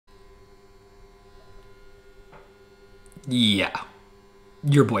Yeah,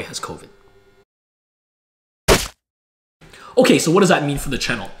 your boy has COVID. Okay, so what does that mean for the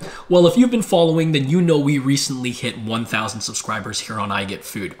channel? Well, if you've been following, then you know we recently hit 1,000 subscribers here on I Get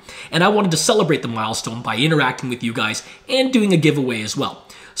Food. And I wanted to celebrate the milestone by interacting with you guys and doing a giveaway as well.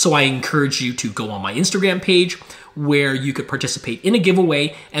 So I encourage you to go on my Instagram page where you could participate in a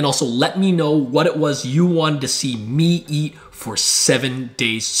giveaway and also let me know what it was you wanted to see me eat for 7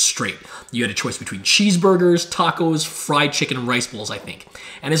 days straight. You had a choice between cheeseburgers, tacos, fried chicken, and rice bowls, I think.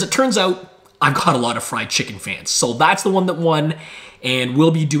 And as it turns out, I've got a lot of fried chicken fans. So that's the one that won, and we'll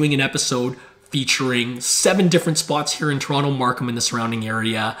be doing an episode featuring 7 different spots here in Toronto, Markham, and the surrounding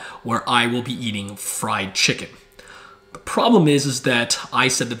area where I will be eating fried chicken. The problem is that I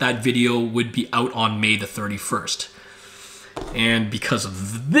said that video would be out on May the 31st. And because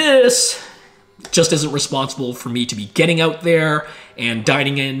of this, it just isn't responsible for me to be getting out there and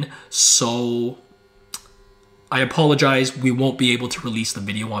dining in, so I apologize, we won't be able to release the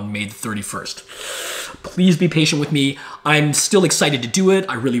video on May the 31st. Please be patient with me. I'm still excited to do it.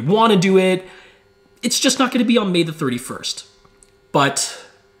 I really want to do it. It's just not going to be on May the 31st. But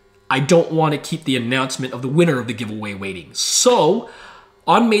I don't want to keep the announcement of the winner of the giveaway waiting. So,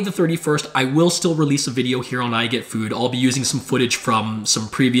 on May the 31st, I will still release a video here on I Get Food. I'll be using some footage from some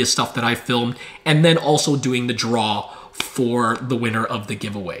previous stuff that I filmed, and then also doing the draw for the winner of the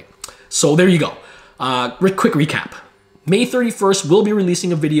giveaway. So there you go. Quick recap. May 31st, we'll be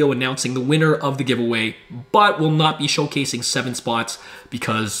releasing a video announcing the winner of the giveaway, but we'll not be showcasing 7 spots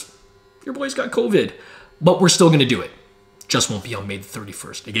because your boy's got COVID. But we're still going to do it. Just won't be on May the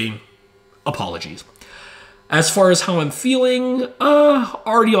 31st. Again, apologies. As far as how I'm feeling,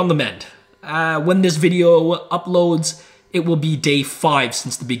 already on the mend. When this video uploads, it will be day 5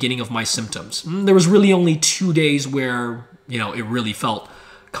 since the beginning of my symptoms. There was really only 2 days where, you know, it really felt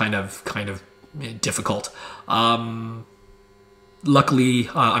kind of difficult. Luckily,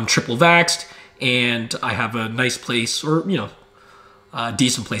 I'm triple vaxxed, and I have a nice place, or, you know, a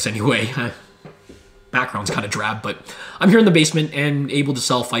decent place anyway. Background's kind of drab, but I'm here in the basement and able to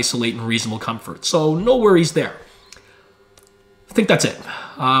self-isolate in reasonable comfort, so no worries there. I think that's it.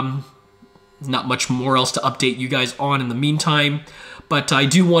 Not much more else to update you guys on in the meantime, but I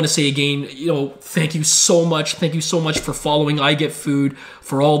do want to say again, you know, thank you so much. Thank you so much for following I Get Food,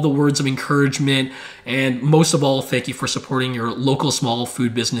 for all the words of encouragement, and most of all, thank you for supporting your local small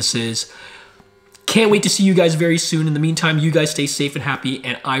food businesses. Can't wait to see you guys very soon. In the meantime, you guys stay safe and happy,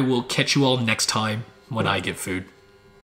 and I will catch you all next time when I Get Food.